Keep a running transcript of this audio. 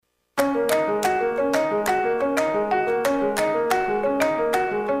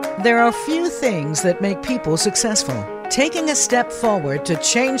There are few things that make people successful. Taking a step forward to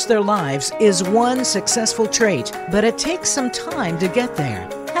change their lives is one successful trait, but it takes some time to get there.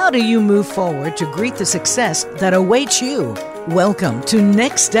 How do you move forward to greet the success that awaits you? Welcome to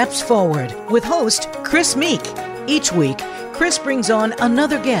Next Steps Forward with host Chris Meek. Each week, Chris brings on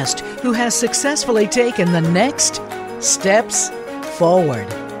another guest who has successfully taken the next steps forward.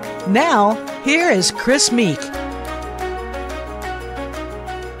 Now, here is Chris Meek.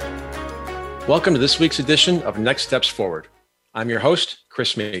 Welcome to this week's edition of Next Steps Forward. I'm your host,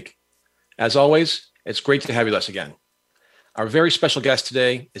 Chris Meek. As always, it's great to have you with us again. Our very special guest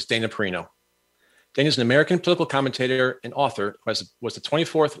today is Dana Perino. Dana is an American political commentator and author who was the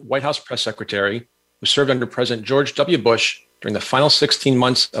 24th White House press secretary who served under President George W. Bush during the final 16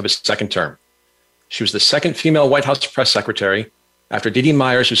 months of his second term. She was the second female White House press secretary after Dee Dee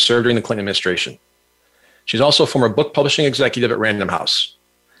Myers, who served during the Clinton administration. She's also a former book publishing executive at Random House.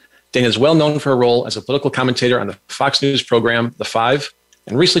 Dana is well known for her role as a political commentator on the Fox News program, The Five,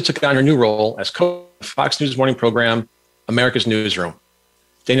 and recently took on her new role as co-host of the Fox News morning program, America's Newsroom.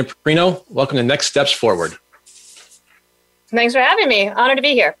 Dana Perino, welcome to Next Steps Forward. Thanks for having me. Honored to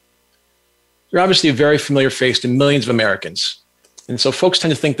be here. You're obviously a very familiar face to millions of Americans. And so folks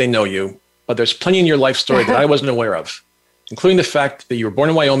tend to think they know you, but there's plenty in your life story that I wasn't aware of, including the fact that you were born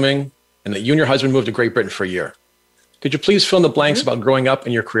in Wyoming and that you and your husband moved to Great Britain for a year. Could you please fill in the blanks about growing up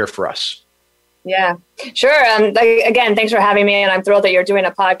and your career for us? Yeah, sure. Again, thanks for having me. And I'm thrilled that you're doing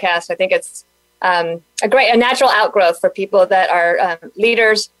a podcast. I think it's a natural outgrowth for people that are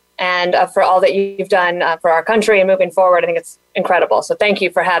leaders and for all that you've done for our country and moving forward. I think it's incredible. So thank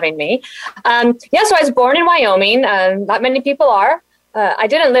you for having me. So I was born in Wyoming. Not many people are. I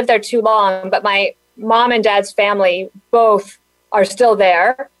didn't live there too long, but my mom and dad's family both are still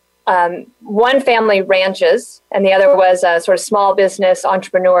there. One family ranches, and the other was sort of small business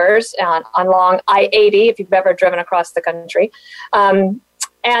entrepreneurs on long I-80, if you've ever driven across the country. And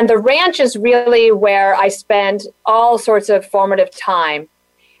the ranch is really where I spend all sorts of formative time.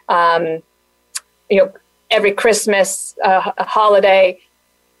 Every Christmas, holiday,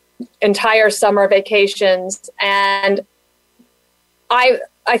 entire summer vacations. And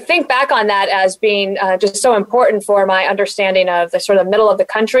I think back on that as being just so important for my understanding of the sort of middle of the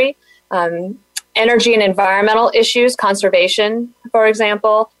country, energy and environmental issues, conservation, for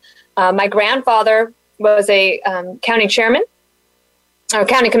example. My grandfather was a county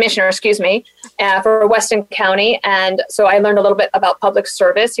commissioner, for Weston County. And so I learned a little bit about public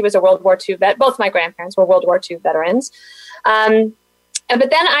service. He was a World War II vet. Both my grandparents were World War II veterans. But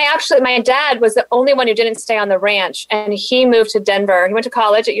then my dad was the only one who didn't stay on the ranch, and he moved to Denver. He went to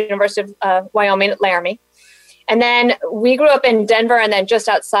college at University of Wyoming at Laramie. And then we grew up in Denver and then just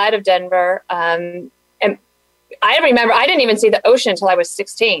outside of Denver. And I remember I didn't even see the ocean until I was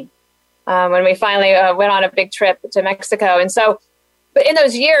 16 when we finally went on a big trip to Mexico. And so, but in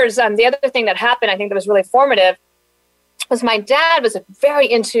those years, the other thing that happened, I think that was really formative, was my dad was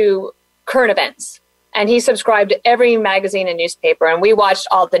very into current events. And he subscribed to every magazine and newspaper, and we watched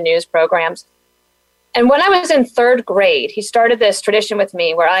all the news programs. And when I was in third grade, he started this tradition with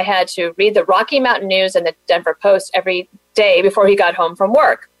me where I had to read the Rocky Mountain News and the Denver Post every day before he got home from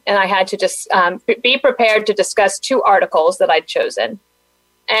work. And I had to just be prepared to discuss two articles that I'd chosen.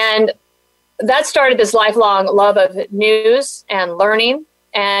 And that started this lifelong love of news and learning.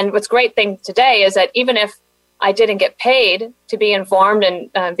 And what's great thing today is that even if I didn't get paid to be informed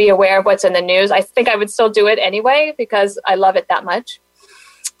and be aware of what's in the news, I think I would still do it anyway because I love it that much.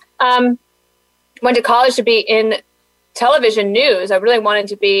 Went to college to be in television news. I really wanted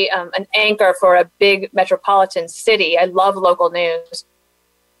to be an anchor for a big metropolitan city. I love local news.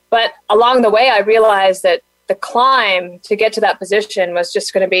 But along the way, I realized that the climb to get to that position was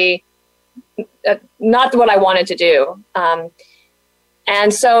just going to be not what I wanted to do.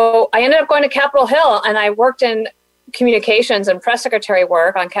 And so I ended up going to Capitol Hill, and I worked in communications and press secretary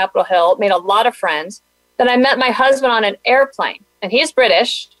work on Capitol Hill, made a lot of friends. Then I met my husband on an airplane, and he's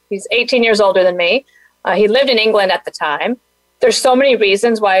British. He's 18 years older than me. He lived in England at the time. There's so many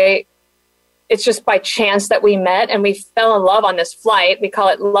reasons why it's just by chance that we met, and we fell in love on this flight. We call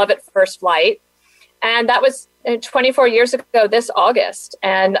it love at first flight. And that was 24 years ago this August.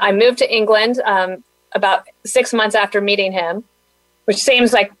 And I moved to England about 6 months after meeting him, which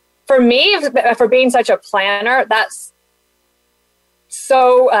seems like, for me, for being such a planner, that's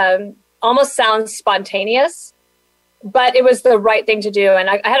so almost sounds spontaneous, but it was the right thing to do. And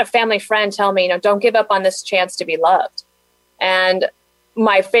I had a family friend tell me, don't give up on this chance to be loved. And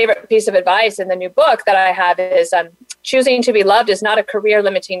my favorite piece of advice in the new book that I have is choosing to be loved is not a career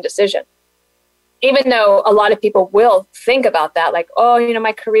limiting decision. even though a lot of people will think about that, like, oh,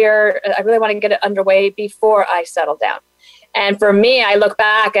 my career, I really want to get it underway before I settle down. And for me, I look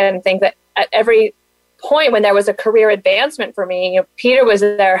back and think that at every point when there was a career advancement for me, Peter was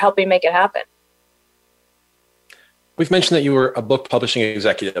there helping make it happen. We've mentioned that you were a book publishing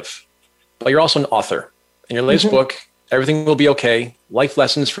executive, but you're also an author. In your latest book, Everything Will Be Okay, Life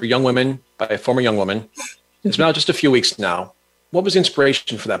Lessons for Young Women by a Former Young Woman, it's been out just a few weeks now. What was the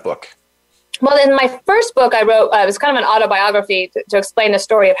inspiration for that book? Well, in my first book I wrote, it was kind of an autobiography to explain the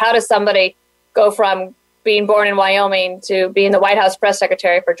story of how does somebody go from being born in Wyoming to being the White House press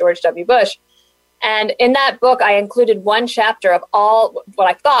secretary for George W. Bush. And in that book, I included one chapter of all what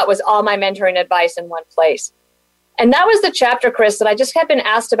I thought was all my mentoring advice in one place. And that was the chapter, Chris, that I just have been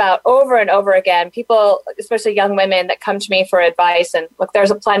asked about over and over again. People, especially young women that come to me for advice. And look,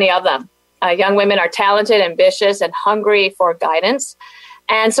 there's plenty of them. Young women are talented, ambitious, and hungry for guidance.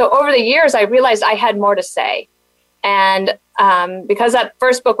 And so over the years, I realized I had more to say. And because that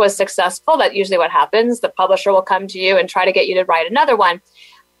first book was successful, that's usually what happens. The publisher will come to you and try to get you to write another one.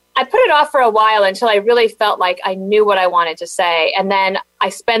 I put it off for a while until I really felt like I knew what I wanted to say. And then I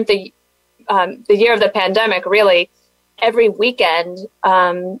spent the year of the pandemic, really, every weekend,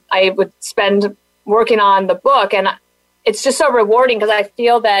 I would spend working on the book. And it's just so rewarding because I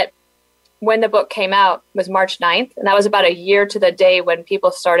feel that when the book came out was March 9th. And that was about a year to the day when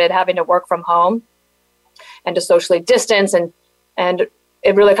people started having to work from home and to socially distance. And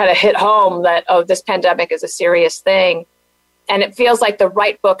it really kind of hit home that, oh, this pandemic is a serious thing. And it feels like the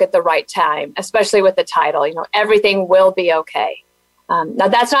right book at the right time, especially with the title, Everything Will Be Okay. Now,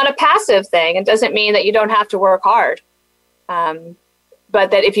 that's not a passive thing. It doesn't mean that you don't have to work hard.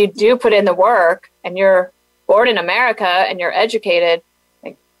 But that if you do put in the work and you're born in America and you're educated,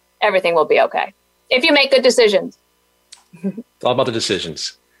 everything will be okay. If you make good decisions. It's all about the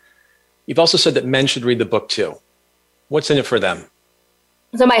decisions. You've also said that men should read the book too. What's in it for them?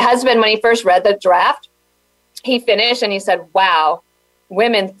 So my husband, when he first read the draft, he finished and he said, wow,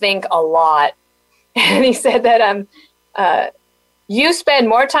 women think a lot. And he said that you spend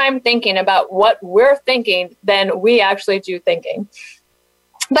more time thinking about what we're thinking than we actually do thinking.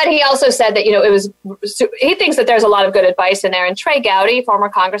 But he also said that, he thinks that there's a lot of good advice in there. And Trey Gowdy, former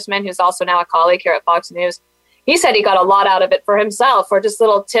congressman, who's also now a colleague here at Fox News, he said he got a lot out of it for himself, or just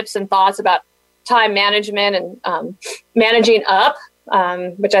little tips and thoughts about time management and managing up,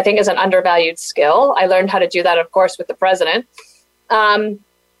 which I think is an undervalued skill. I learned how to do that, of course, with the president. And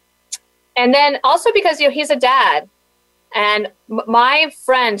then also because he's a dad. And my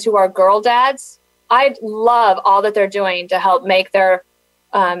friends who are girl dads, I love all that they're doing to help make their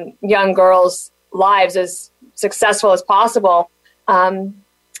young girls' lives as successful as possible. And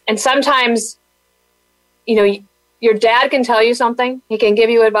sometimes, your dad can tell you something. He can give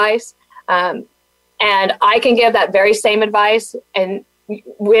you advice. And I can give that very same advice. And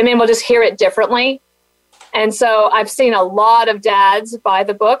women will just hear it differently. And so I've seen a lot of dads buy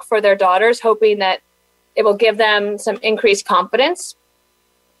the book for their daughters, hoping that it will give them some increased confidence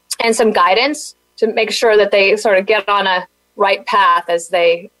and some guidance to make sure that they sort of get on a right path as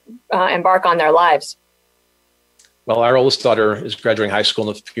they embark on their lives. Well, our oldest daughter is graduating high school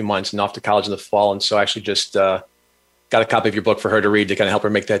in a few months and off to college in the fall. And so I actually just got a copy of your book for her to read to kind of help her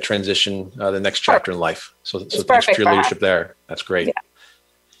make that transition, the next chapter in life. So thanks for your leadership there. That's great. Yeah.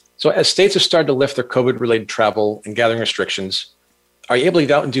 So as states have started to lift their COVID-related travel and gathering restrictions, are you able to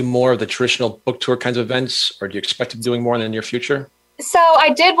get out and do more of the traditional book tour kinds of events, or do you expect to be doing more in the near future? So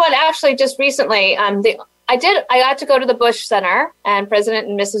I did one actually just recently. I got to go to the Bush Center, and President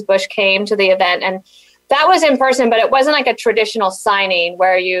and Mrs. Bush came to the event, and that was in person, but it wasn't like a traditional signing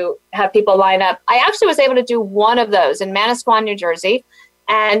where you have people line up. I actually was able to do one of those in Manasquan, New Jersey.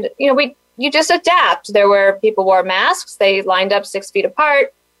 And, you just adapt. People wore masks. They lined up 6 feet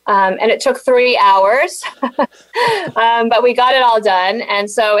apart. And it took 3 hours, but we got it all done. And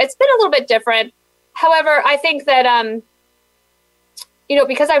so it's been a little bit different. However, I think that,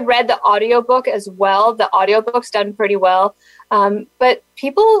 because I read the audiobook as well, the audiobook's done pretty well. But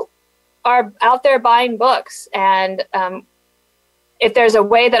people are out there buying books. And if there's a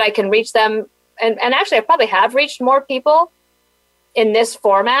way that I can reach them, and actually I probably have reached more people in this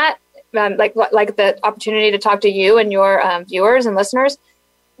format, like the opportunity to talk to you and your viewers and listeners,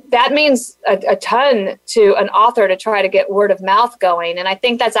 that means a ton to an author to try to get word of mouth going. And I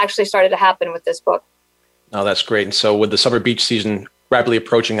think that's actually started to happen with this book. Oh, that's great. And so with the summer beach season rapidly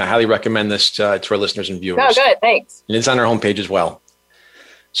approaching, I highly recommend this to our listeners and viewers. Oh, good. Thanks. And it's on our homepage as well.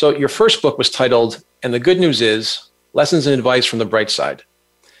 So your first book was titled, And the Good News Is, Lessons and Advice from the Bright Side.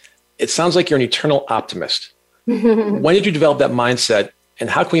 It sounds like you're an eternal optimist. When did you develop that mindset? And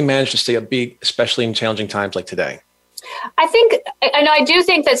how can we manage to stay upbeat, especially in challenging times like today? I do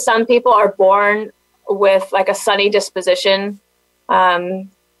think that some people are born with like a sunny disposition. And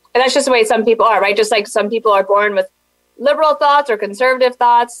that's just the way some people are, right? Just like some people are born with liberal thoughts or conservative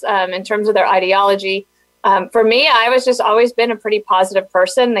thoughts in terms of their ideology. For me, I was just always been a pretty positive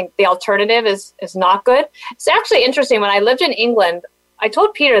person. Like the alternative is not good. It's actually interesting. When I lived in England, I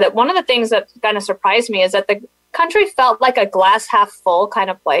told Peter that one of the things that kind of surprised me is that the country felt like a glass half full kind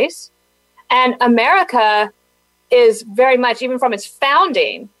of place. And America is very much, even from its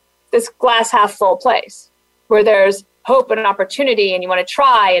founding, this glass half full place where there's hope and opportunity and you want to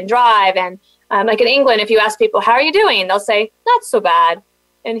try and drive. And like in England, if you ask people, how are you doing? They'll say, not so bad.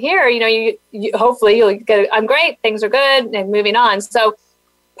 And here, you hopefully you'll get, I'm great, things are good, and moving on. So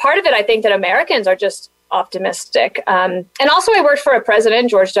part of it, I think that Americans are just optimistic. And also I worked for a president,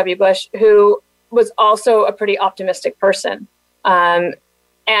 George W. Bush, who was also a pretty optimistic person. And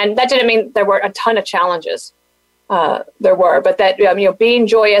that didn't mean there were a ton of challenges. There were, but that, being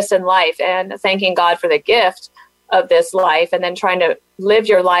joyous in life and thanking God for the gift of this life and then trying to live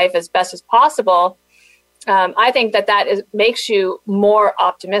your life as best as possible. I think that makes you more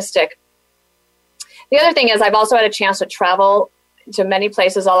optimistic. The other thing is I've also had a chance to travel to many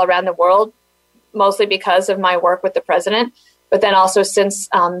places all around the world, mostly because of my work with the president. But then also since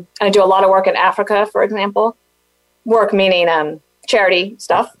I do a lot of work in Africa, for example, work meaning charity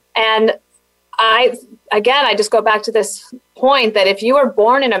stuff. And I just go back to this point that if you were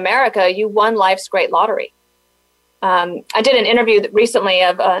born in America, you won life's great lottery. I did an interview recently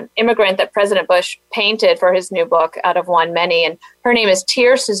of an immigrant that President Bush painted for his new book, Out of One Many, and her name is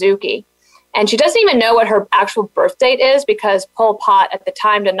Tear Suzuki. And she doesn't even know what her actual birth date is because Pol Pot at the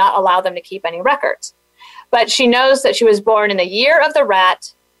time did not allow them to keep any records. But she knows that she was born in the year of the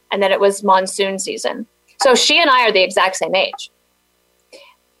rat and that it was monsoon season. So she and I are the exact same age.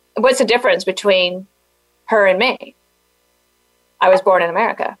 What's the difference between her and me? I was born in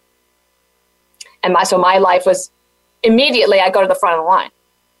America. And so my life was immediately I go to the front of the line.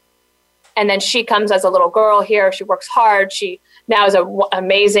 And then she comes as a little girl here. She works hard. She now is an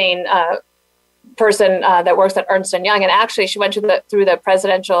amazing person that works at Ernst & Young. And actually she went through the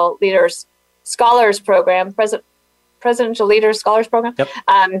Presidential Leaders Scholars Program, Presidential Leaders Scholars Program. Yep.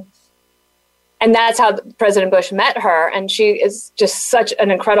 And that's how President Bush met her. And she is just such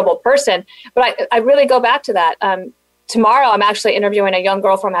an incredible person. But I really go back to that. Tomorrow, I'm actually interviewing a young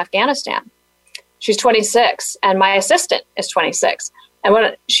girl from Afghanistan. She's 26, and my assistant is 26. And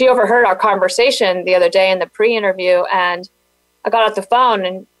when she overheard our conversation the other day in the pre-interview, and I got off the phone,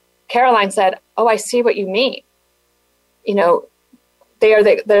 and Caroline said, "Oh, I see what you mean. They're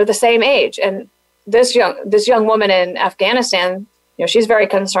the same age." And this young woman in Afghanistan, she's very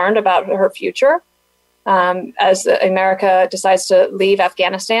concerned about her future as America decides to leave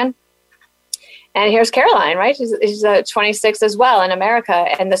Afghanistan. And here's Caroline, right? She's 26 as well in America,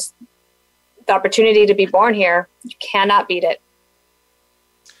 and the opportunity to be born here, you cannot beat it.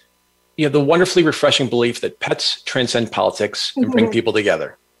 You have the wonderfully refreshing belief that pets transcend politics and bring people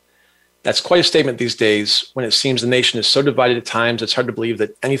together. That's quite a statement these days when it seems the nation is so divided at times, it's hard to believe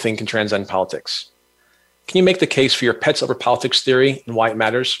that anything can transcend politics. Can you make the case for your pets over politics theory and why it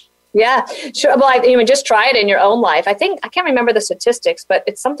matters? Yeah, sure. Well, just try it in your own life. I can't remember the statistics, but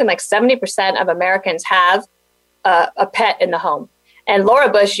it's something like 70% of Americans have a pet in the home. And Laura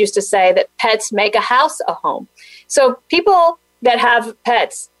Bush used to say that pets make a house a home. So people that have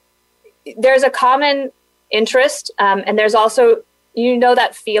pets, there's a common interest. And there's also,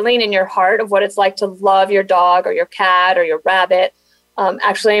 that feeling in your heart of what it's like to love your dog or your cat or your rabbit.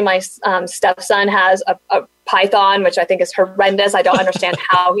 Actually, my stepson has a python, which I think is horrendous. I don't understand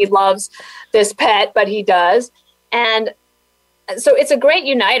how he loves this pet, but he does. And so it's a great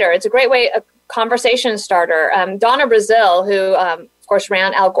uniter. It's a great way, a conversation starter. Donna Brazile, who, of course,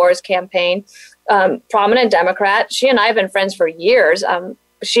 ran Al Gore's campaign, prominent Democrat. She and I have been friends for years.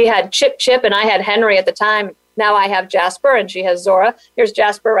 She had Chip, and I had Henry at the time. Now I have Jasper, and she has Zora. Here's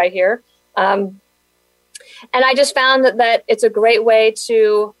Jasper right here. And I just found that it's a great way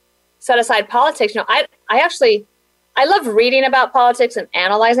to set aside politics. I love reading about politics and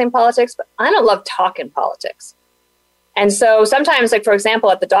analyzing politics, but I don't love talking politics. And so sometimes, like, for example,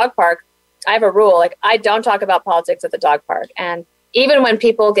 at the dog park, I have a rule, like, I don't talk about politics at the dog park. And even when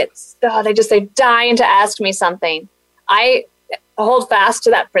people they're dying to ask me something, I hold fast to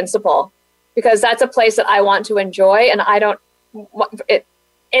that principle because that's a place that I want to enjoy. And I don't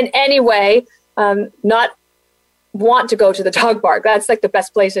in any way not want to go to the dog park. That's like the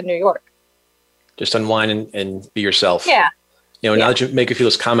best place in New York. Just unwind and be yourself. Yeah. Now that you make a few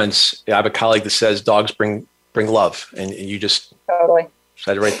of those comments, I have a colleague that says dogs bring love, and you just totally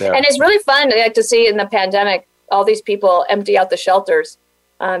Said it right there. And it's really fun to see in the pandemic, all these people empty out the shelters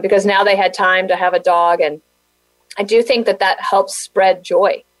because now they had time to have a dog. And I do think that helps spread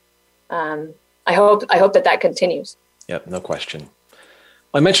joy. I hope that continues. Yep, no question.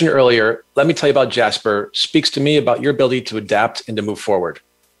 I mentioned earlier, let me tell you about Jasper speaks to me about your ability to adapt and to move forward.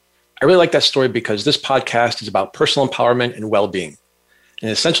 I really like that story because this podcast is about personal empowerment and well-being. An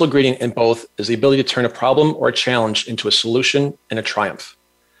essential ingredient in both is the ability to turn a problem or a challenge into a solution and a triumph.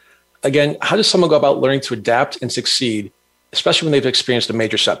 Again, how does someone go about learning to adapt and succeed, especially when they've experienced a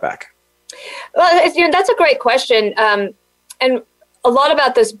major setback? Well, that's a great question. And a lot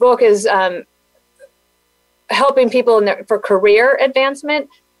about this book is helping people for career advancement.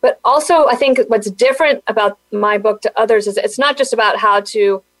 But also, I think what's different about my book to others is it's not just about how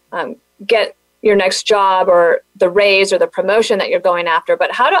to get your next job or the raise or the promotion that you're going after,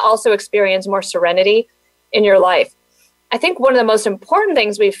 but how to also experience more serenity in your life. I think one of the most important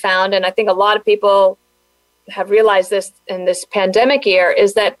things we've found, and I think a lot of people have realized this in this pandemic year,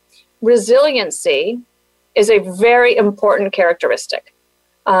 is that resiliency is a very important characteristic.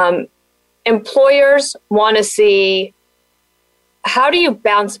 Employers want to see, how do you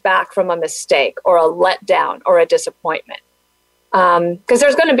bounce back from a mistake or a letdown or a disappointment? Because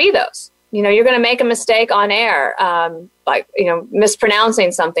there's going to be those. You're going to make a mistake on air,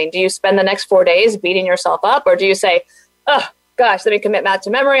 mispronouncing something. Do you spend the next 4 days beating yourself up, or do you say, oh, gosh, let me commit that to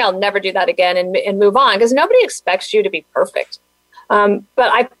memory. I'll never do that again and move on? Because nobody expects you to be perfect. But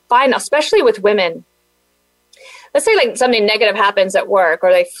I find, especially with women, let's say like something negative happens at work,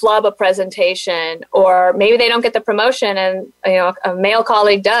 or they flub a presentation, or maybe they don't get the promotion and a male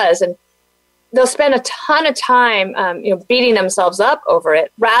colleague does, and they'll spend a ton of time beating themselves up over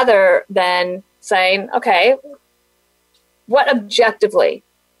it, rather than saying, okay, what objectively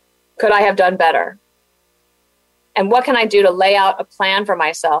could I have done better? And what can I do to lay out a plan for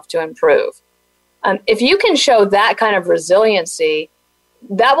myself to improve? If you can show that kind of resiliency,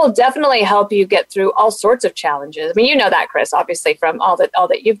 that will definitely help you get through all sorts of challenges. I mean, you know that, Chris, obviously, from all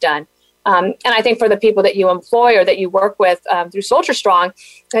that you've done. And I think for the people that you employ or that you work with through Soldier Strong,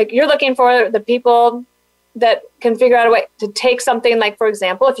 like, you're looking for the people that can figure out a way to take something like, for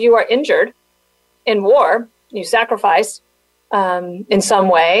example, if you are injured in war, you sacrifice in some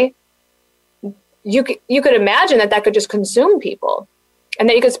way, you could imagine that could just consume people, and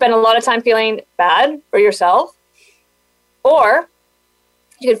that you could spend a lot of time feeling bad for yourself, or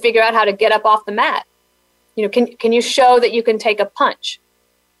you could figure out how to get up off the mat. Can you show that you can take a punch?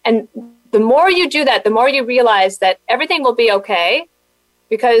 And the more you do that, the more you realize that everything will be okay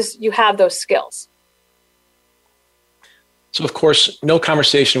because you have those skills. So, of course, no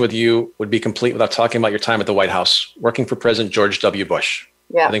conversation with you would be complete without talking about your time at the White House, working for President George W. Bush.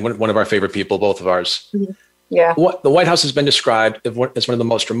 Yeah. I think one of our favorite people, both of ours. Mm-hmm. Yeah. The White House has been described as one of the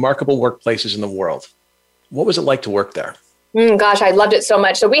most remarkable workplaces in the world. What was it like to work there? Gosh, I loved it so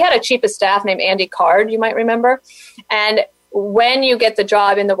much. So we had a chief of staff named Andy Card, you might remember. And when you get the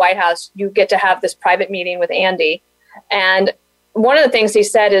job in the White House, you get to have this private meeting with Andy. And one of the things he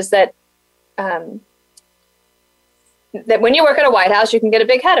said is that that when you work at a White House, you can get a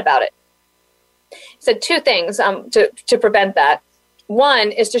big head about it. He said two things to prevent that.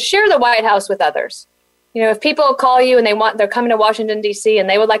 One is to share the White House with others. If people call you and they're coming to Washington, D.C., and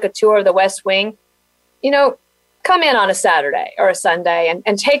they would like a tour of the West Wing, come in on a Saturday or a Sunday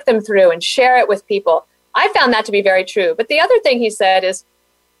and take them through and share it with people. I found that to be very true. But the other thing he said is,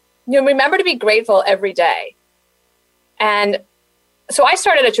 remember to be grateful every day. And so I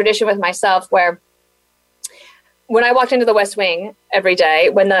started a tradition with myself where when I walked into the West Wing every day,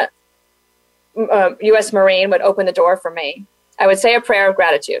 when the U.S. Marine would open the door for me, I would say a prayer of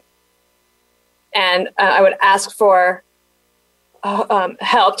gratitude. And I would ask for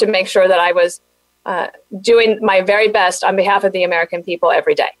help to make sure that I was doing my very best on behalf of the American people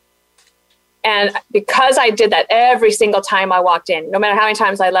every day. And because I did that every single time I walked in, no matter how many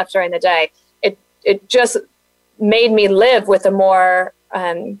times I left during the day, it just made me live with a more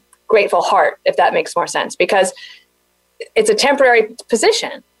grateful heart, if that makes more sense, because it's a temporary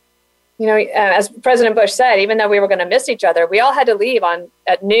position. As President Bush said, even though we were going to miss each other, we all had to leave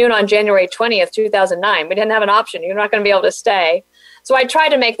at noon on January 20th, 2009. We didn't have an option. You're not going to be able to stay. So I tried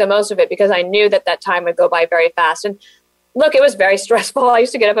to make the most of it because I knew that time would go by very fast. And look, it was very stressful. I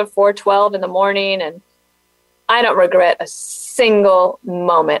used to get up at 4:12 in the morning, and I don't regret a single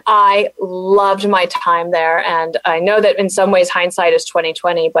moment. I loved my time there. And I know that in some ways hindsight is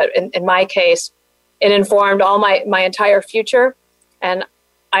 20/20, but in my case, it informed all my entire future. And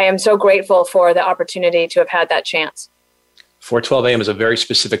I am so grateful for the opportunity to have had that chance. 4:12 a.m. is a very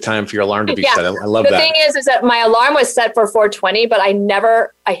specific time for your alarm to be set. I love that. The thing is that my alarm was set for 4:20, but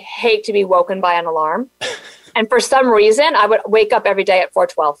I hate to be woken by an alarm. And for some reason, I would wake up every day at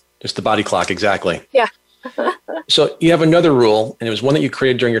 4:12. Just the body clock, exactly. Yeah. So you have another rule, and it was one that you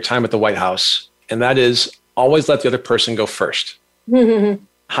created during your time at the White House, and that is always let the other person go first.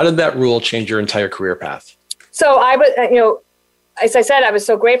 How did that rule change your entire career path? So I was, as I said, I was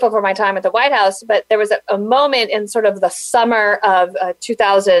so grateful for my time at the White House, but there was a moment in sort of the summer of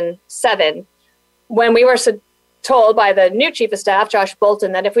 2007 when we were told by the new chief of staff, Josh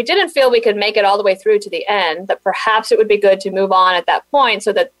Bolten, that if we didn't feel we could make it all the way through to the end, that perhaps it would be good to move on at that point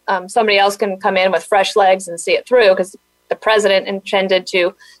so that somebody else can come in with fresh legs and see it through, because the president intended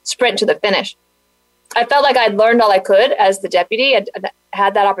to sprint to the finish. I felt like I'd learned all I could as the deputy. I'd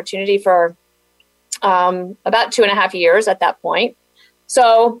had that opportunity for about 2.5 years at that point.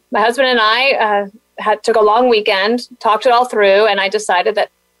 So my husband and I took a long weekend, talked it all through, and I decided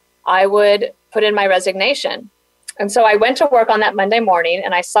that I would put in my resignation. And so I went to work on that Monday morning,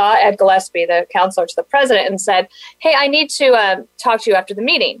 and I saw Ed Gillespie, the counselor to the president, and said, "Hey, I need to talk to you after the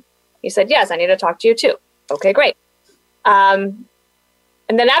meeting." He said, "Yes, I need to talk to you too." Okay, great.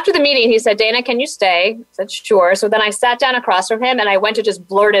 And then after the meeting, he said, "Dana, can you stay?" I said, "Sure." So then I sat down across from him, and I went to just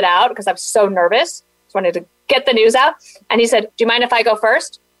blurt it out because I was so nervous. Just wanted to get the news out. And he said, "Do you mind if I go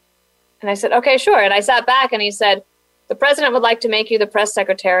first?" And I said, "Okay, sure." And I sat back, and he said, "The president would like to make you the press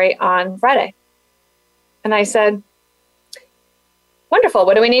secretary on Friday." And I said, "Wonderful.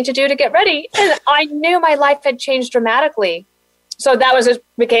 What do we need to do to get ready?" And I knew my life had changed dramatically. So that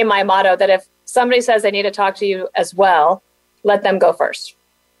became my motto, that if somebody says they need to talk to you as well, let them go first.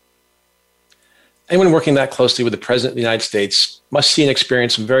 Anyone working that closely with the president of the United States must see and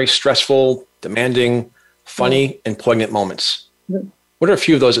experience some very stressful, demanding, funny, and poignant moments. What are a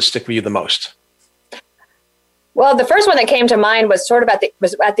few of those that stick with you the most? Well, the first one that came to mind was sort of at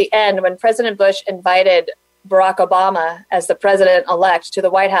the end when President Bush invited Barack Obama as the president-elect to the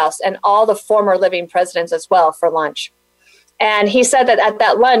White House, and all the former living presidents as well, for lunch. And he said that at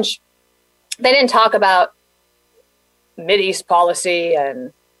that lunch, they didn't talk about Mideast policy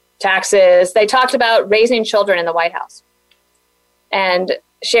and taxes. They talked about raising children in the White House and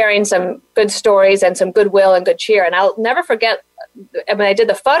sharing some good stories and some goodwill and good cheer. And I'll never forget, when I did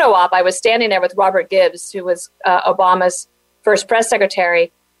the photo op, I was standing there with Robert Gibbs, who was Obama's first press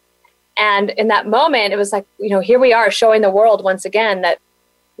secretary. And in that moment, it was like, here we are showing the world once again that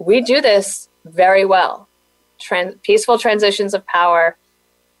we do this very well. Peaceful transitions of power.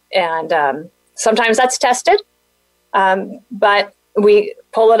 And sometimes that's tested, but we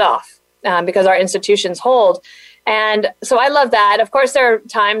pull it off because our institutions hold. And so I love that. Of course, there are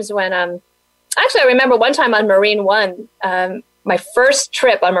times when, actually, I remember one time on Marine One, my first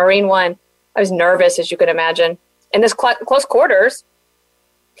trip on Marine One, I was nervous, as you could imagine, in this close quarters.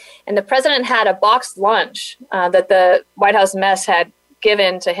 And the president had a boxed lunch that the White House mess had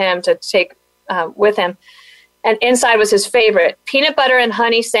given to him to take with him. And inside was his favorite, peanut butter and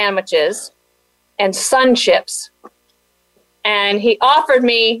honey sandwiches and sun chips. And he offered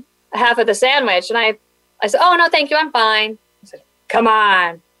me half of the sandwich. And I said, "Oh, no, thank you. I'm fine." He said, "Come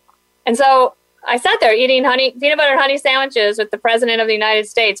on." And so I sat there eating peanut butter and honey sandwiches with the president of the United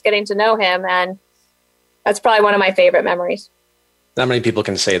States, getting to know him. And that's probably one of my favorite memories. Not many people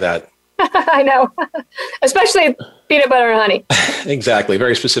can say that. I know, especially peanut butter and honey. Exactly.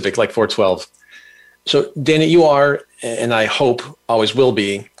 Very specific, like 412. So, Dana, you are, and I hope always will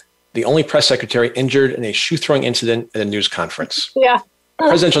be, the only press secretary injured in a shoe-throwing incident at a news conference. Yeah. A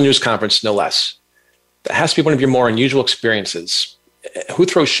presidential news conference, no less. That has to be one of your more unusual experiences. Who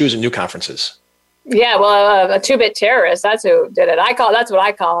throws shoes at new conferences? Yeah, well, a two-bit terrorist, that's who did it. That's what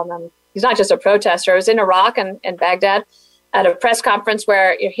I call him. He's not just a protester. I was in Iraq and Baghdad at a press conference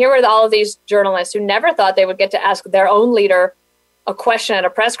where here were all of these journalists who never thought they would get to ask their own leader a question at a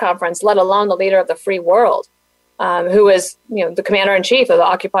press conference, let alone the leader of the free world, who is, the commander-in-chief of the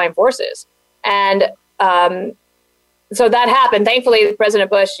occupying forces. And so that happened. Thankfully, President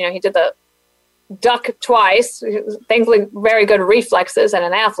Bush, he did the duck twice. Thankfully, very good reflexes and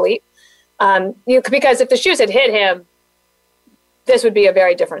an athlete. Because if the shoes had hit him, this would be a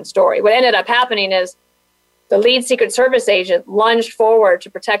very different story. What ended up happening is the lead Secret Service agent lunged forward to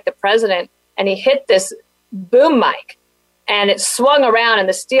protect the president, and he hit this boom mic, and it swung around, and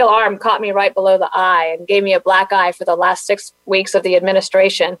the steel arm caught me right below the eye and gave me a black eye for the last 6 weeks of the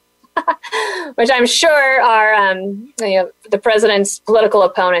administration, which I'm sure our, the president's political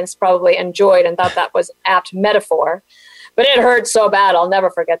opponents probably enjoyed and thought that was apt metaphor. But it hurt so bad, I'll never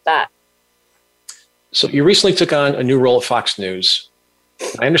forget that. So you recently took on a new role at Fox News.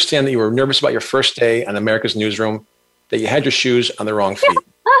 I understand that you were nervous about your first day on America's Newsroom. that you had your shoes on the wrong feet.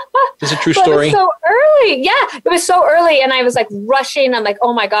 Is this a true story? It was so early. Yeah, it was so early. And I was like rushing. I'm like,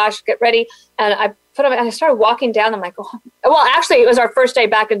 oh my gosh, get ready. And I put them, and I started walking down. I'm like, oh. Well, actually, it was our first day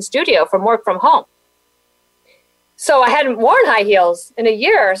back in studio from work from home. So I hadn't worn high heels in a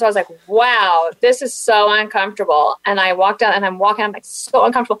year. So I was like, wow, this is so uncomfortable. And I walked down and I'm walking, I'm like, so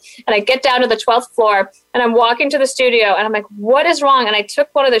uncomfortable. And I get down to the 12th floor and I'm walking to the studio and I'm like, what is wrong? And I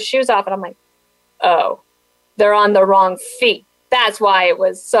took one of the shoes off and I'm like, oh, they're on the wrong feet. That's why it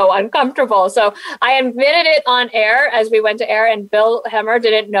was so uncomfortable. So I admitted it on air as we went to air, and Bill Hemmer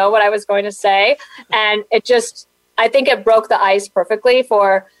didn't know what I was going to say. And it just, I think it broke the ice perfectly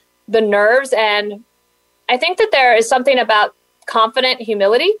for the nerves. And I think that there is something about confident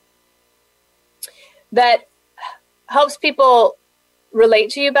humility that helps people relate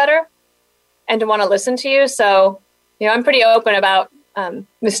to you better and to want to listen to you. So, I'm pretty open about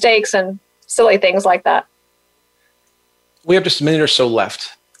mistakes and silly things like that. We have just a minute or so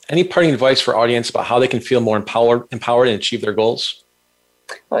left. Any parting advice for our audience about how they can feel more empowered and achieve their goals?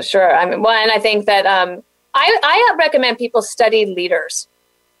 Well, sure. I mean, one, I think that I recommend people study leaders,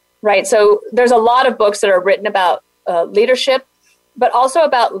 right? So there's a lot of books that are written about leadership, but also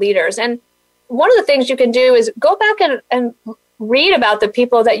about leaders. And one of the things you can do is go back and read about the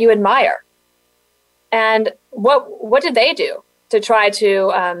people that you admire. And what did they do to try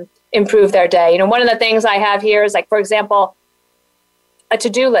to improve their day? One of the things I have here is, like, for example, a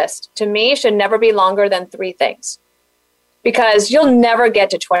to-do list to me should never be longer than 3 things, because you'll never get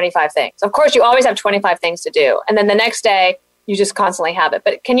to 25 things. Of course, you always have 25 things to do. And then the next day, you just constantly have it.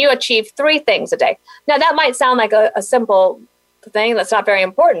 But can you achieve 3 things a day? Now, that might sound like a simple thing that's not very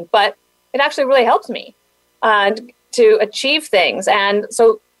important, but it actually really helps me to achieve things. And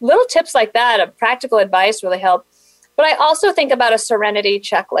so little tips like that of practical advice really help. But I also think about a serenity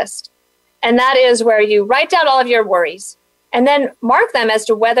checklist. And that is where you write down all of your worries and then mark them as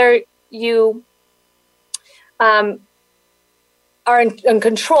to whether you are in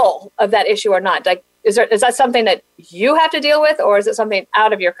control of that issue or not. Like, is that something that you have to deal with, or is it something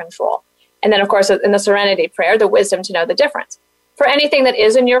out of your control? And then, of course, in the serenity prayer, the wisdom to know the difference. For anything that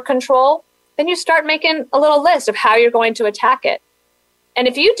is in your control, then you start making a little list of how you're going to attack it. And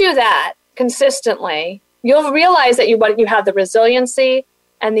if you do that consistently, you'll realize that you have the resiliency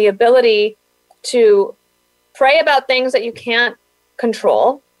and the ability to pray about things that you can't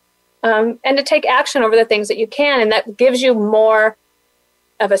control, and to take action over the things that you can. And that gives you more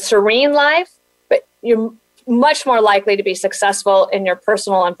of a serene life, but you're much more likely to be successful in your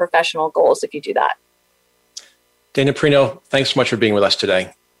personal and professional goals if you do that. Dana Perino, thanks so much for being with us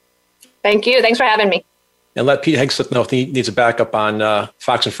today. Thank you. Thanks for having me. And let Pete Hegseth know if he needs a backup on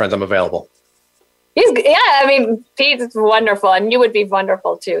Fox and Friends. I'm available. Pete is wonderful, and you would be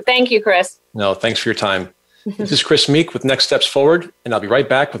wonderful too. Thank you, Chris. No, thanks for your time. This is Chris Meek with Next Steps Forward, and I'll be right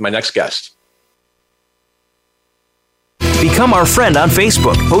back with my next guest. Become our friend on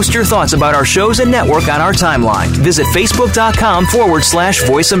Facebook. Post your thoughts about our shows and network on our timeline. Visit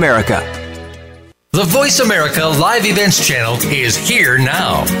facebook.com/Voice America. The Voice America Live Events channel is here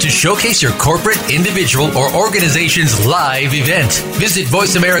now to showcase your corporate, individual, or organization's live event. Visit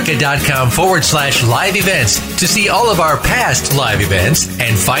voiceamerica.com/live events to see all of our past live events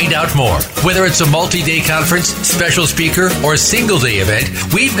and find out more. Whether it's a multi-day conference, special speaker, or single-day event,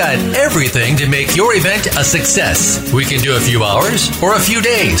 we've got everything to make your event a success. We can do a few hours or a few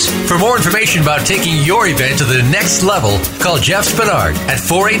days. For more information about taking your event to the next level, call Jeff Spinard at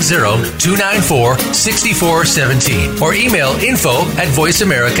 480-294-6417 or email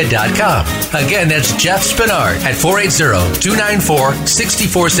info@voiceamerica.com. Again, that's Jeff Spinard at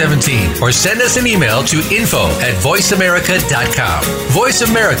 480-294-6417 or send us an email to info@voiceamerica.com. Voice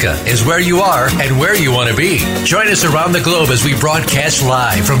America is where you are and where you want to be. Join us around the globe as we broadcast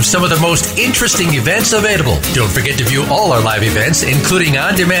live from some of the most interesting events available. Don't forget to view all our live events, including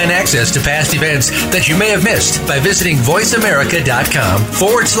on-demand access to past events that you may have missed by visiting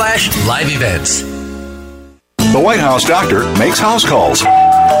voiceamerica.com/live events. The White House doctor makes house calls.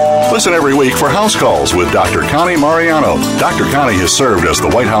 Listen every week for House Calls with Dr. Connie Mariano. Dr. Connie has served as the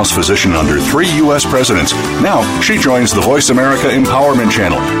White House physician under 3 U.S. presidents. Now, she joins the Voice America Empowerment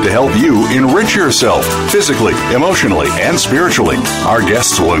Channel to help you enrich yourself physically, emotionally, and spiritually. Our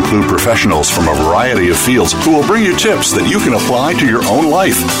guests will include professionals from a variety of fields who will bring you tips that you can apply to your own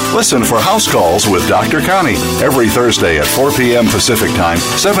life. Listen for House Calls with Dr. Connie every Thursday at 4 p.m. Pacific Time,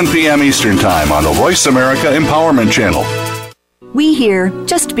 7 p.m. Eastern Time on the Voice America Empowerment Channel. We hear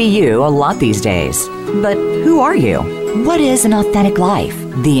just be you a lot these days. But who are you? What is an authentic life?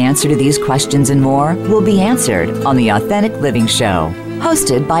 The answer to these questions and more will be answered on The Authentic Living Show,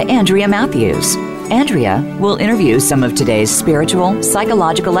 hosted by Andrea Matthews. Andrea will interview some of today's spiritual,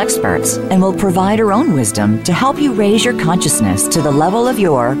 psychological experts and will provide her own wisdom to help you raise your consciousness to the level of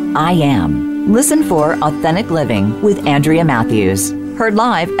your I am. Listen for Authentic Living with Andrea Matthews. Heard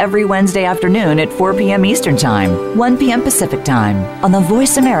live every Wednesday afternoon at 4 p.m. Eastern Time, 1 p.m. Pacific Time on the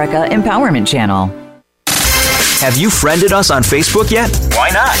Voice America Empowerment Channel. Have you friended us on Facebook yet? Why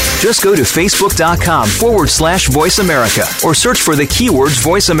not? Just go to facebook.com/Voice America or search for the keywords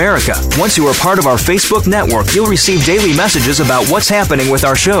Voice America. Once you are part of our Facebook network, you'll receive daily messages about what's happening with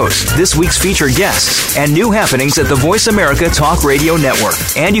our shows, this week's featured guests, and new happenings at the Voice America Talk Radio Network.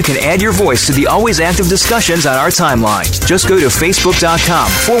 And you can add your voice to the always active discussions on our timeline. Just go to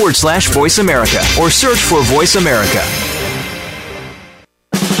facebook.com/Voice America or search for Voice America.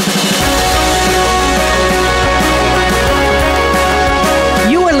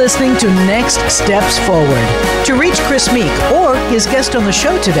 Listening to Next Steps Forward. To reach Chris Meek or his guest on the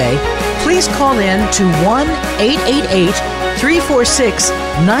show today, please call in to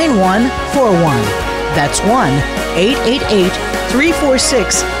 1-888-346-9141. That's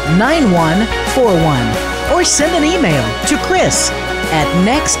 1-888-346-9141. Or send an email to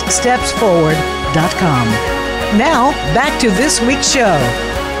chris@nextstepsforward.com. Now, back to this week's show.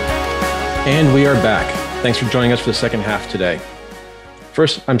 And we are back. Thanks for joining us for the second half today.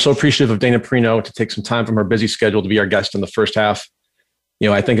 First, I'm so appreciative of Dana Perino to take some time from her busy schedule to be our guest in the first half.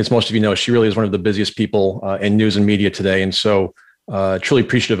 I think as most of you know, she really is one of the busiest people in news and media today. And so truly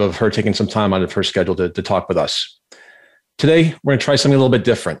appreciative of her taking some time out of her schedule to talk with us. Today, we're going to try something a little bit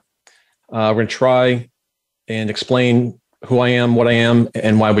different. We're going to try and explain who I am, what I am,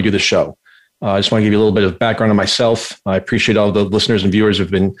 and why we do the show. I just want to give you a little bit of background on myself. I appreciate all the listeners and viewers who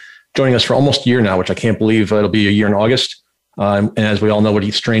have been joining us for almost a year now, which I can't believe it'll be a year in August. And as we all know, what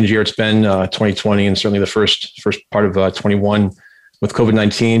a strange year it's been, 2020, and certainly the first part of 21 with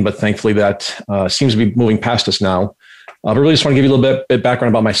COVID-19. But thankfully, that seems to be moving past us now. But really just want to give you a little bit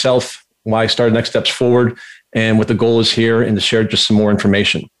background about myself, why I started Next Steps Forward, and what the goal is here, and to share just some more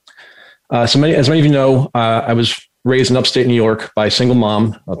information. As many of you know, I was raised in upstate New York by a single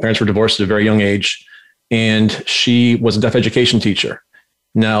mom. My parents were divorced at a very young age, and she was a deaf education teacher.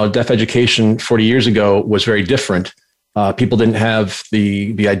 Now, deaf education 40 years ago was very different. People didn't have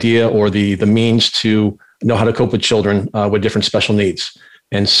the idea or the means to know how to cope with children with different special needs.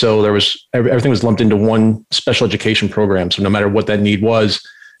 And so everything was lumped into one special education program. So no matter what that need was,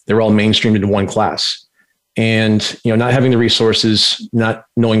 they were all mainstreamed into one class. And, not having the resources, not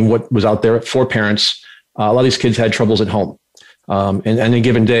knowing what was out there for parents, a lot of these kids had troubles at home. And on a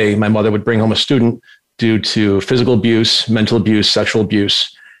given day, my mother would bring home a student due to physical abuse, mental abuse, sexual abuse.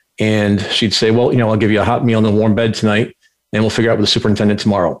 And she'd say, well, I'll give you a hot meal in a warm bed tonight, and we'll figure out with the superintendent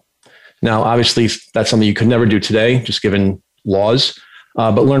tomorrow. Now, obviously, that's something you could never do today, just given laws,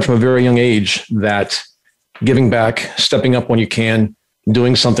 but learn from a very young age that giving back, stepping up when you can,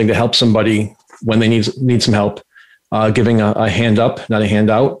 doing something to help somebody when they need some help, giving a hand up, not a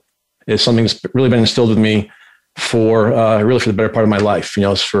handout, is something that's really been instilled with me for the better part of my life.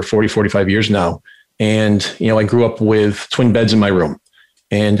 It's for 40, 45 years now. And, I grew up with twin beds in my room.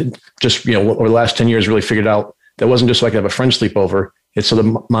 And just, over the last 10 years, really figured out that wasn't just so I could have a friend sleep over. It's so the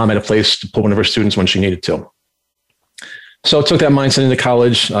mom had a place to put one of her students when she needed to. So I took that mindset into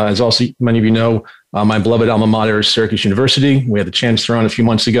college. As also many of you know, my beloved alma mater is Syracuse University. We had the Chancellor on a few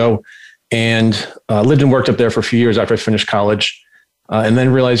months ago, and lived and worked up there for a few years after I finished college. And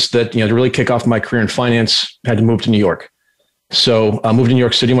then realized that, to really kick off my career in finance, I had to move to New York. So I moved to New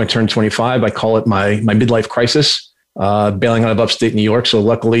York City when I turned 25. I call it my midlife crisis. Bailing out of upstate New York. So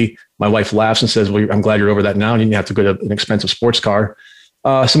luckily, my wife laughs and says, well, I'm glad you're over that now, and you didn't have to go to an expensive sports car.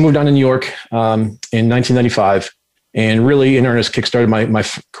 So moved down to New York in 1995, and really in earnest kickstarted my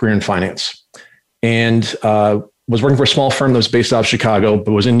career in finance. And was working for a small firm that was based out of Chicago,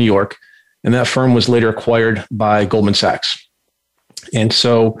 but was in New York. And that firm was later acquired by Goldman Sachs. And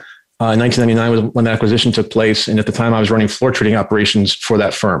so in 1999 was when the acquisition took place. And at the time, I was running floor trading operations for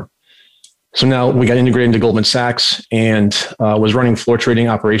that firm. So now we got integrated into Goldman Sachs, and was running floor trading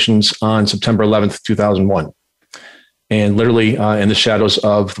operations on September 11th, 2001. And literally in the shadows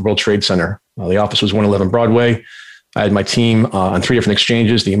of the World Trade Center. The office was 111 Broadway. I had my team on 3 different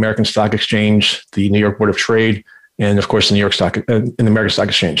exchanges: the American Stock Exchange, the New York Board of Trade, and of course the the American Stock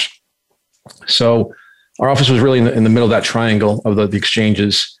Exchange. So our office was really in the middle of that triangle of the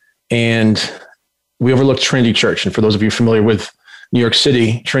exchanges, and we overlooked Trinity Church. And for those of you familiar with New York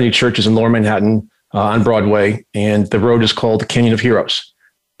City, Trinity Church is in Lower Manhattan on Broadway, and the road is called the Canyon of Heroes,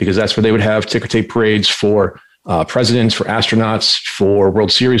 because that's where they would have ticker tape parades for presidents, for astronauts, for World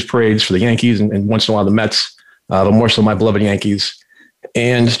Series parades for the Yankees, and once in a while the Mets, but more so my beloved Yankees.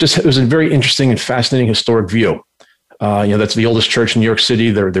 And it was a very interesting and fascinating historic view. That's the oldest church in New York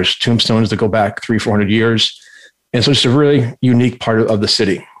City. There's tombstones that go back 300-400 years. And so it's a really unique part of the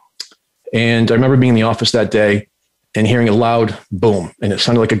city. And I remember being in the office that day and hearing a loud boom, and it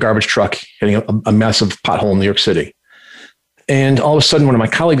sounded like a garbage truck hitting a massive pothole in New York City. And all of a sudden, one of my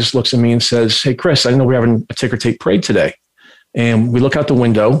colleagues looks at me and says, "Hey, Chris, I didn't know we were having a ticker tape parade today." And we look out the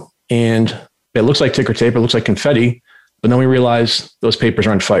window, and it looks like ticker tape, it looks like confetti, but then we realize those papers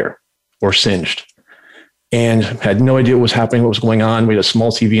are on fire or singed. And had no idea what was happening, what was going on. We had a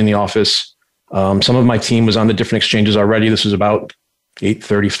small TV in the office. Some of my team was on the different exchanges already. This was about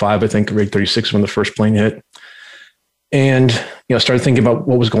 8:35, I think, or 8:36 when the first plane hit. And, started thinking about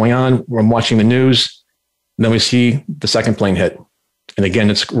what was going on. I'm watching the news. And then we see the second plane hit. And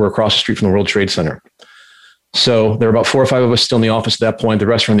again, we're across the street from the World Trade Center. So there were about 4 or 5 of us still in the office at that point. The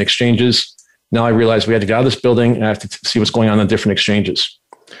rest were in the exchanges. Now I realized we had to get out of this building and I have to see what's going on in different exchanges.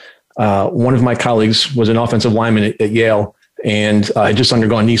 One of my colleagues was an offensive lineman at Yale and had just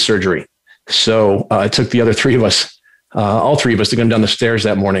undergone knee surgery. So it took the other 3 of us, all 3 of us, to go down the stairs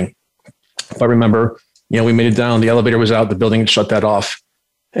that morning. If I remember, we made it down. The elevator was out. The building had shut that off.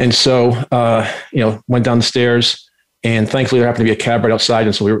 And so, went down the stairs. And thankfully, there happened to be a cab right outside.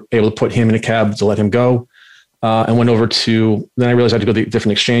 And so we were able to put him in a cab to let him go. And went over then I realized I had to go to the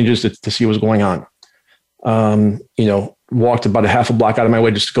different exchanges to see what was going on. Walked about a half a block out of my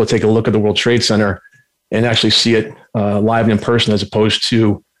way just to go take a look at the World Trade Center and actually see it live and in person as opposed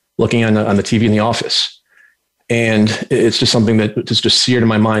to looking on the TV in the office. And it's just something that is just seared in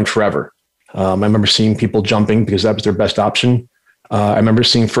my mind forever. I remember seeing people jumping because that was their best option. I remember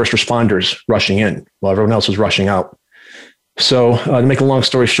seeing first responders rushing in while everyone else was rushing out. So to make a long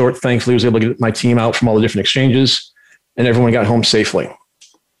story short, thankfully I was able to get my team out from all the different exchanges and everyone got home safely.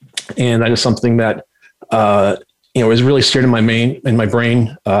 And that is something that, was really seared in my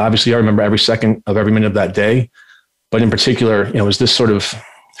brain. Obviously I remember every second of every minute of that day, but in particular, it was this sort of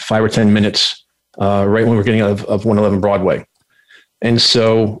 5 or 10 minutes right when we were getting out of 111 Broadway. And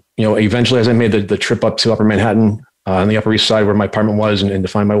so, eventually as I made the trip up to Upper Manhattan on the Upper East Side where my apartment was and to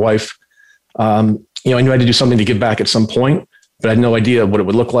find my wife, I knew I had to do something to give back at some point, but I had no idea what it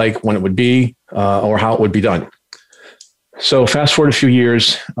would look like, when it would be, or how it would be done. So fast forward a few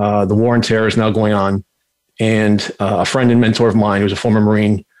years, the war on terror is now going on. And a friend and mentor of mine, who's a former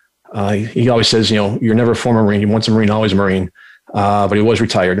Marine, he always says, you're never a former Marine. You're once a Marine, always a Marine. But he was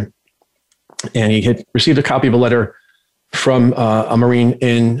retired. And he had received a copy of a letter from a Marine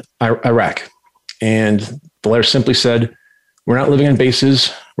in Iraq. And the letter simply said, "We're not living on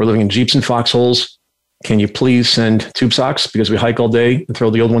bases. We're living in Jeeps and foxholes. Can you please send tube socks because we hike all day and throw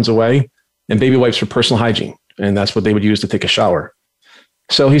the old ones away, and baby wipes for personal hygiene?" And that's what they would use to take a shower.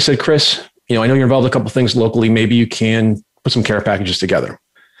 So he said, "Chris, I know you're involved in a couple of things locally. Maybe you can put some care packages together."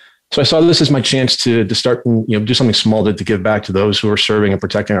 So I saw this as my chance to start and do something small to give back to those who are serving and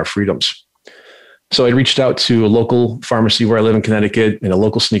protecting our freedoms. So I reached out to a local pharmacy where I live in Connecticut and a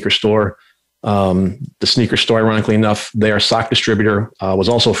local sneaker store. The sneaker store, ironically enough, their sock distributor was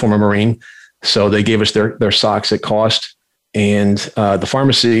also a former Marine. So they gave us their socks at cost. And the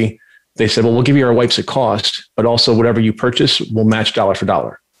pharmacy, they said, "Well, we'll give you our wipes at cost, but also whatever you purchase, we'll match dollar for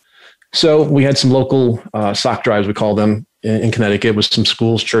dollar." So we had some local sock drives, we call them, in Connecticut with some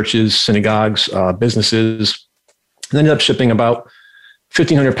schools, churches, synagogues, businesses, and ended up shipping about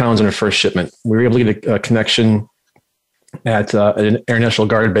 1,500 pounds in our first shipment. We were able to get a connection at an Air National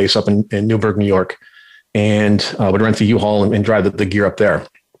Guard base up in Newburgh, New York, and would rent the U-Haul and drive the gear up there.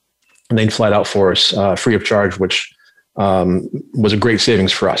 And they'd fly it out for us free of charge, which was a great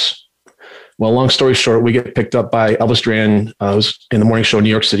savings for us. Well, long story short, we get picked up by Elvis Duran, who's in the morning show in New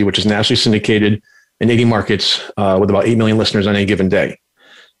York City, which is nationally syndicated in 80 markets with about 8 million listeners on any given day.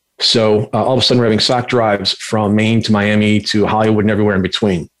 So all of a sudden, we're having sock drives from Maine to Miami to Hollywood and everywhere in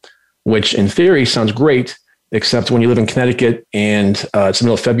between, which in theory sounds great, except when you live in Connecticut and it's the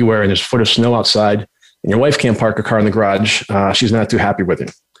middle of February and there's a foot of snow outside and your wife can't park a car in the garage, she's not too happy with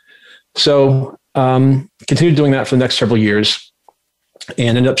it. So continued doing that for the next several years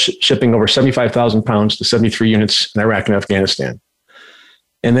and ended up shipping over 75,000 pounds to 73 units in Iraq and Afghanistan.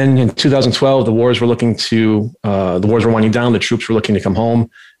 And then in 2012, the wars were winding down. The troops were looking to come home,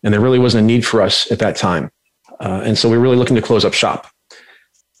 and there really wasn't a need for us at that time. And so we were really looking to close up shop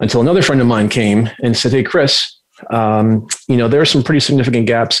until another friend of mine came and said, "Hey, Chris, there are some pretty significant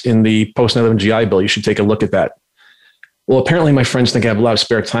gaps in the post 9/11 GI Bill. You should take a look at that." Well, apparently my friends think I have a lot of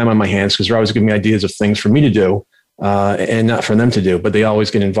spare time on my hands because they're always giving me ideas of things for me to do and not for them to do, but they always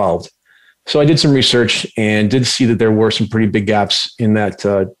get involved. So I did some research and did see that there were some pretty big gaps in that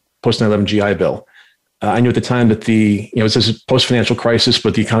post 9/11 GI Bill. I knew at the time that this is post-financial crisis,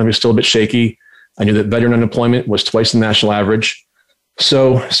 but the economy was still a bit shaky. I knew that veteran unemployment was twice the national average.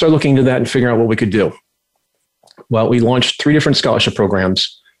 So I started looking into that and figuring out what we could do. Well, we launched 3 different scholarship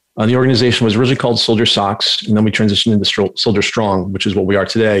programs. The organization was originally called Soldier Socks, and then we transitioned into Soldier Strong, which is what we are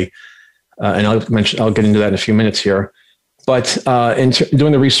today. And I'll get into that in a few minutes here. But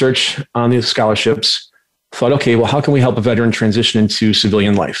doing the research on these scholarships, thought, okay, well, how can we help a veteran transition into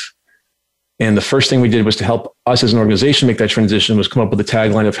civilian life? And the first thing we did was to help us as an organization make that transition was come up with a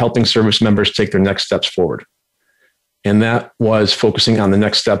tagline of helping service members take their next steps forward. And that was focusing on the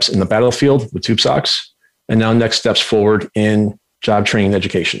next steps in the battlefield with Tube Socks, and now next steps forward in job training and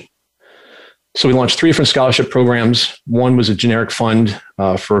education. So we launched 3 different scholarship programs. One was a generic fund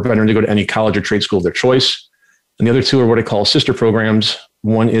for a veteran to go to any college or trade school of their choice. And the other 2 are what I call sister programs.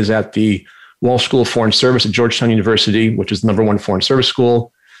 One is at the Walsh School of Foreign Service at Georgetown University, which is the #1 foreign service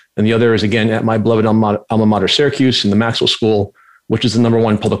school. And the other is, again, at my beloved alma mater, Syracuse, in the Maxwell School, which is the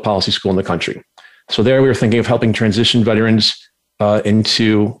 #1 public policy school in the country. So there we were thinking of helping transition veterans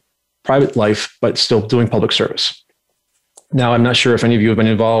into private life, but still doing public service. Now, I'm not sure if any of you have been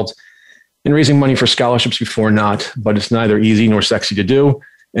involved in raising money for scholarships before or not, but it's neither easy nor sexy to do,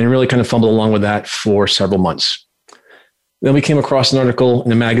 and really kind of fumbled along with that for several months. Then we came across an article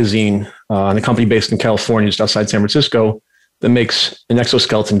in a magazine on a company based in California, just outside San Francisco, that makes an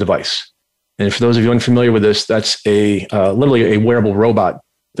exoskeleton device. And for those of you unfamiliar with this, that's literally a wearable robot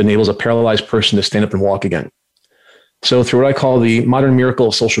that enables a paralyzed person to stand up and walk again. So through what I call the modern miracle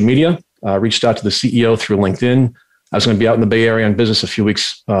of social media, reached out to the CEO through LinkedIn. I was going to be out in the Bay Area on business a few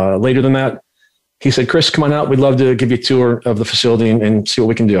weeks later than that. He said, Chris, come on out. We'd love to give you a tour of the facility and see what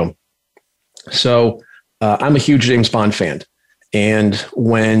we can do. So I'm a huge James Bond fan. And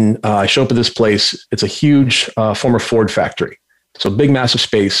when I show up at this place, it's a huge former Ford factory. So big, massive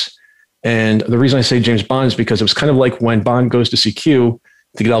space. And the reason I say James Bond is because it was kind of like when Bond goes to CQ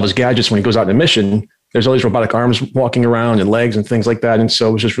to get all of his gadgets when he goes out on a mission. There's all these robotic arms walking around and legs and things like that. And so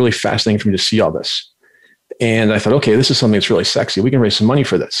it was just really fascinating for me to see all this. And I thought, okay, this is something that's really sexy. We can raise some money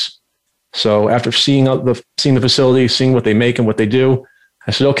for this. So after seeing the facility, seeing what they make and what they do,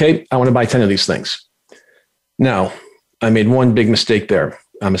 I said, okay, I want to buy 10 of these things. Now, I made one big mistake there.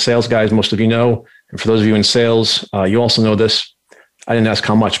 I'm a sales guy, as most of you know. And for those of you in sales, you also know this. I didn't ask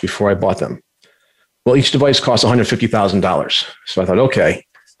how much before I bought them. Well, each device costs $150,000. So I thought, okay,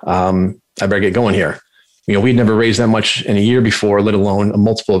 I better get going here. We'd never raised that much in a year before, let alone a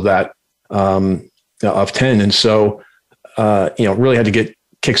multiple of that of 10. And so, really had to get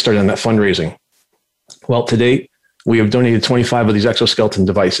kickstarted on that fundraising. Well, to date, we have donated 25 of these exoskeleton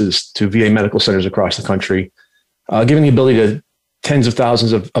devices to VA medical centers across the country, giving the ability to tens of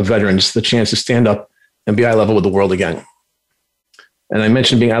thousands of veterans the chance to stand up and be eye level with the world again. And I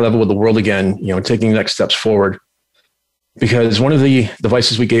mentioned being eye level with the world again, taking the next steps forward, because one of the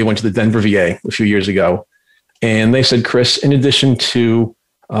devices we gave went to the Denver VA a few years ago. And they said, Chris, in addition to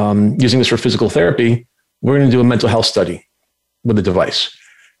using this for physical therapy, we're going to do a mental health study with the device.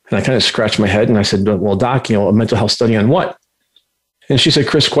 And I kind of scratched my head and I said, well, Doc, a mental health study on what? And she said,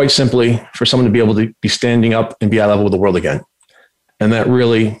 Chris, quite simply, for someone to be able to be standing up and be eye level with the world again. And that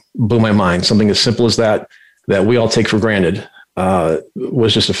really blew my mind. Something as simple as that we all take for granted,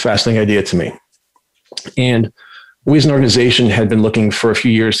 was just a fascinating idea to me. And we as an organization had been looking for a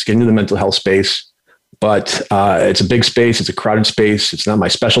few years to get into the mental health space, but it's a big space. It's a crowded space. It's not my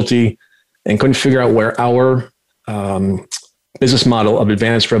specialty, and couldn't figure out where our business model of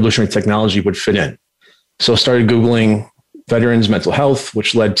advanced revolutionary technology would fit in. So I started Googling veterans mental health,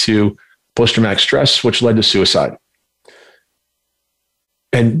 which led to post-traumatic stress, which led to suicide.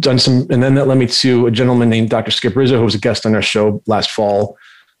 And then that led me to a gentleman named Dr. Skip Rizzo, who was a guest on our show last fall,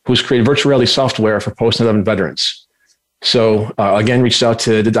 who's created virtual reality software for post-9/11 veterans. So again, reached out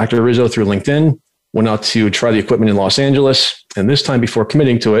to Dr. Rizzo through LinkedIn, went out to try the equipment in Los Angeles. And this time, before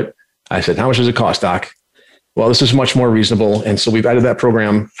committing to it, I said, how much does it cost, Doc? Well, this is much more reasonable. And so we've added that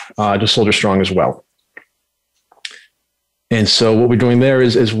program to Soldier Strong as well. And so what we're doing there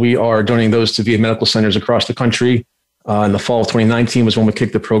is we are donating those to VA medical centers across the country. In the fall of 2019 was when we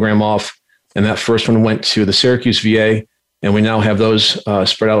kicked the program off. And that first one went to the Syracuse VA. And we now have those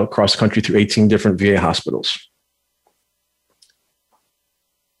spread out across the country through 18 different VA hospitals.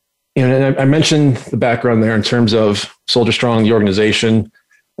 And I mentioned the background there in terms of Soldier Strong, the organization.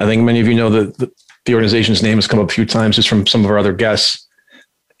 I think many of you know that the organization's name has come up a few times just from some of our other guests.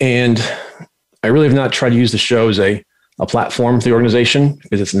 And I really have not tried to use the show as a platform for the organization,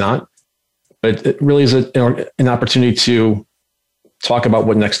 because it's not. But it really is an opportunity to talk about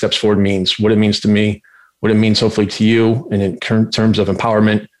what Next Steps Forward means, what it means to me, what it means hopefully to you, and in terms of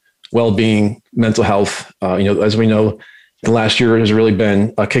empowerment, well-being, mental health. As we know, the last year has really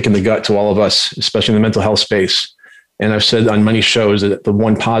been a kick in the gut to all of us, especially in the mental health space. And I've said on many shows that the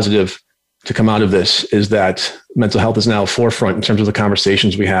one positive to come out of this is that mental health is now forefront in terms of the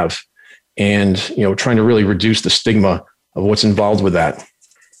conversations we have, and trying to really reduce the stigma of what's involved with that.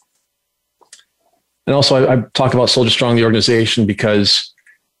 And also, I talk about Soldier Strong, the organization, because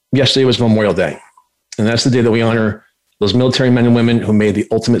yesterday was Memorial Day, and that's the day that we honor those military men and women who made the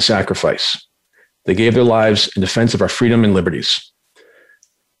ultimate sacrifice. They gave their lives in defense of our freedom and liberties.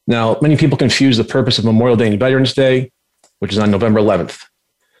 Now, many people confuse the purpose of Memorial Day and Veterans Day, which is on November 11th.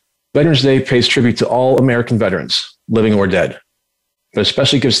 Veterans Day pays tribute to all American veterans, living or dead, but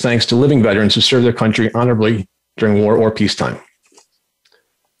especially gives thanks to living veterans who served their country honorably during war or peacetime.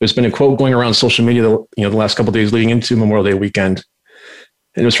 There's been a quote going around social media, the last couple of days leading into Memorial Day weekend.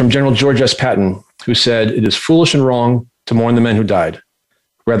 It was from General George S. Patton, who said, "It is foolish and wrong to mourn the men who died.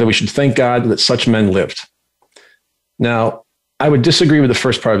 Rather, we should thank God that such men lived." Now, I would disagree with the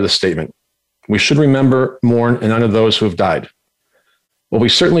first part of this statement. We should remember, mourn, and honor those who have died. Well, we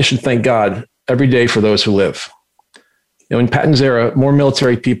certainly should thank God every day for those who live. In Patton's era, more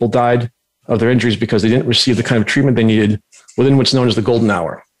military people died of their injuries because they didn't receive the kind of treatment they needed within what's known as the golden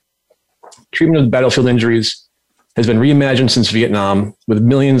hour. Treatment of battlefield injuries has been reimagined since Vietnam, with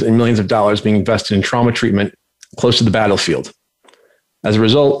millions and millions of dollars being invested in trauma treatment close to the battlefield. As a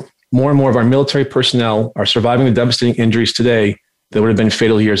result, more and more of our military personnel are surviving the devastating injuries today that would have been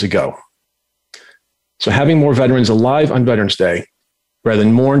fatal years ago. So having more veterans alive on Veterans Day rather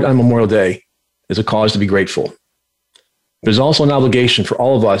than mourned on Memorial Day is a cause to be grateful. There's also an obligation for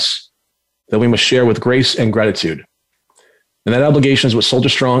all of us that we must share with grace and gratitude. And that obligation is what Soldier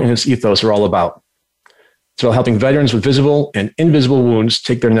Strong and its ethos are all about. It's about helping veterans with visible and invisible wounds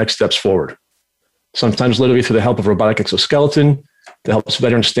take their next steps forward. Sometimes literally through the help of robotic exoskeleton that helps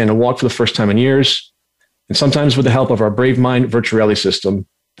veterans stand and walk for the first time in years, and sometimes with the help of our Brave Mind virtual reality system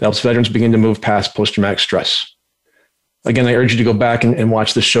that helps veterans begin to move past post-traumatic stress. Again, I urge you to go back and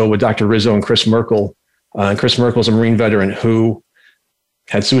watch the show with Dr. Rizzo and Chris Merkel. And Chris Merkel is a Marine veteran who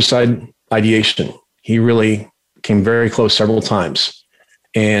had suicide ideation. He really came very close several times.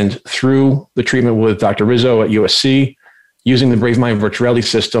 And through the treatment with Dr. Rizzo at USC, using the Brave Mind virtual reality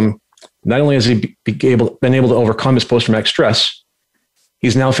system, not only has he been able to overcome his post-traumatic stress,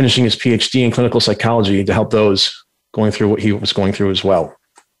 he's now finishing his PhD in clinical psychology to help those going through what he was going through as well.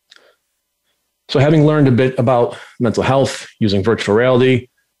 So having learned a bit about mental health using virtual reality,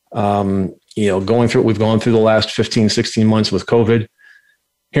 going through what we've gone through the last 15, 16 months with COVID,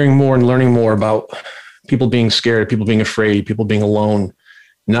 hearing more and learning more about people being scared, people being afraid, people being alone,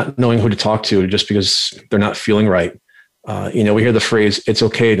 not knowing who to talk to just because they're not feeling right. We hear the phrase, "It's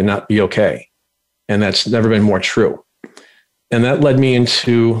okay to not be okay." And that's never been more true. And that led me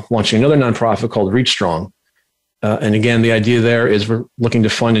into launching another nonprofit called Reach Strong. And again, the idea there is we're looking to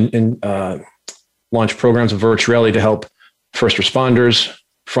fund and launch programs of virtual reality to help first responders,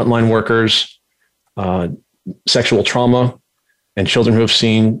 frontline workers, sexual trauma, and children who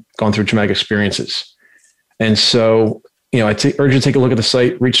have gone through traumatic experiences. And so, I urge you to take a look at the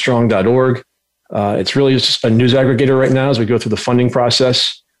site, reachstrong.org. It's really just a news aggregator right now as we go through the funding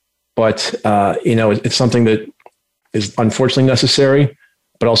process. But, it's something that is unfortunately necessary,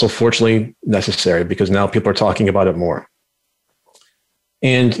 but also fortunately necessary because now people are talking about it more.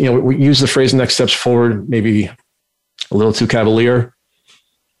 And, we use the phrase next steps forward, maybe a little too cavalier,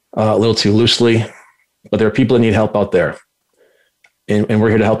 a little too loosely, but there are people that need help out there. And we're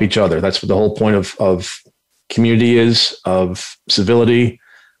here to help each other. That's what the whole point of community is, of civility,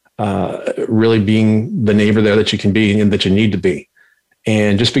 really being the neighbor there that you can be and that you need to be.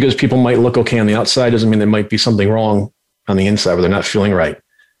 And just because people might look okay on the outside doesn't mean there might be something wrong on the inside where they're not feeling right.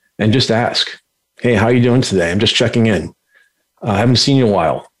 And just ask, "Hey, how are you doing today? I'm just checking in. I haven't seen you in a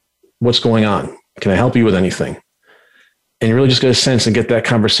while. What's going on? Can I help you with anything?" And you really just get a sense and get that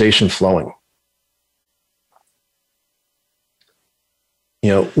conversation flowing.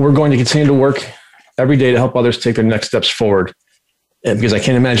 We're going to continue to work every day to help others take their next steps forward, because I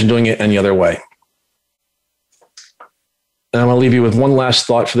can't imagine doing it any other way. And I'm going to leave you with one last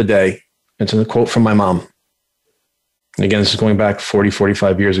thought for the day. It's a quote from my mom. And again, this is going back 40,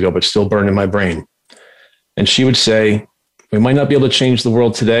 45 years ago, but still burned in my brain. And she would say, "We might not be able to change the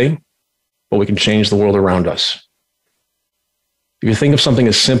world today, but we can change the world around us." If you think of something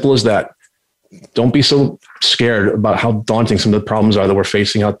as simple as that, don't be so scared about how daunting some of the problems are that we're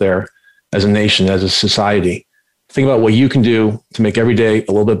facing out there as a nation, as a society. Think about what you can do to make every day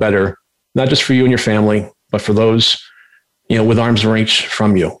a little bit better, not just for you and your family, but for those, with arm's reach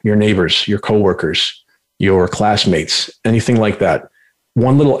from you, your neighbors, your coworkers, your classmates, anything like that.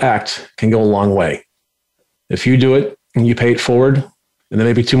 one little act can go a long way. If you do it and you pay it forward, and then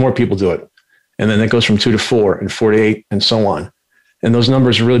maybe 2 more people do it, and then it goes from 2 to 4 and 4 to 8 and so on. And those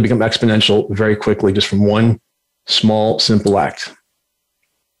numbers really become exponential very quickly just from one small, simple act.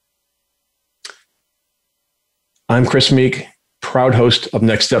 I'm Chris Meek, proud host of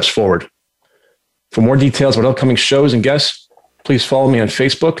Next Steps Forward. For more details about upcoming shows and guests, please follow me on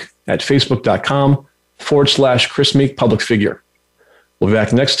Facebook at facebook.com/Chris Meek Public Figure. We'll be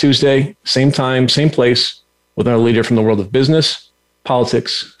back next Tuesday, same time, same place, with another leader from the world of business,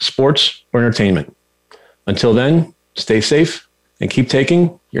 politics, sports, or entertainment. Until then, stay safe and keep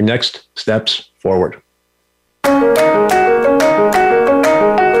taking your next steps forward.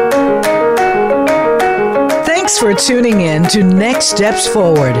 Thanks for tuning in to Next Steps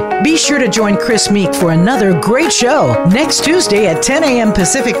Forward. Be sure to join Chris Meek for another great show next Tuesday at 10 a.m.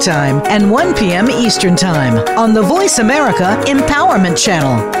 Pacific Time and 1 p.m. Eastern Time on the Voice America Empowerment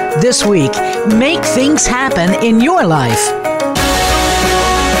Channel. This week, make things happen in your life.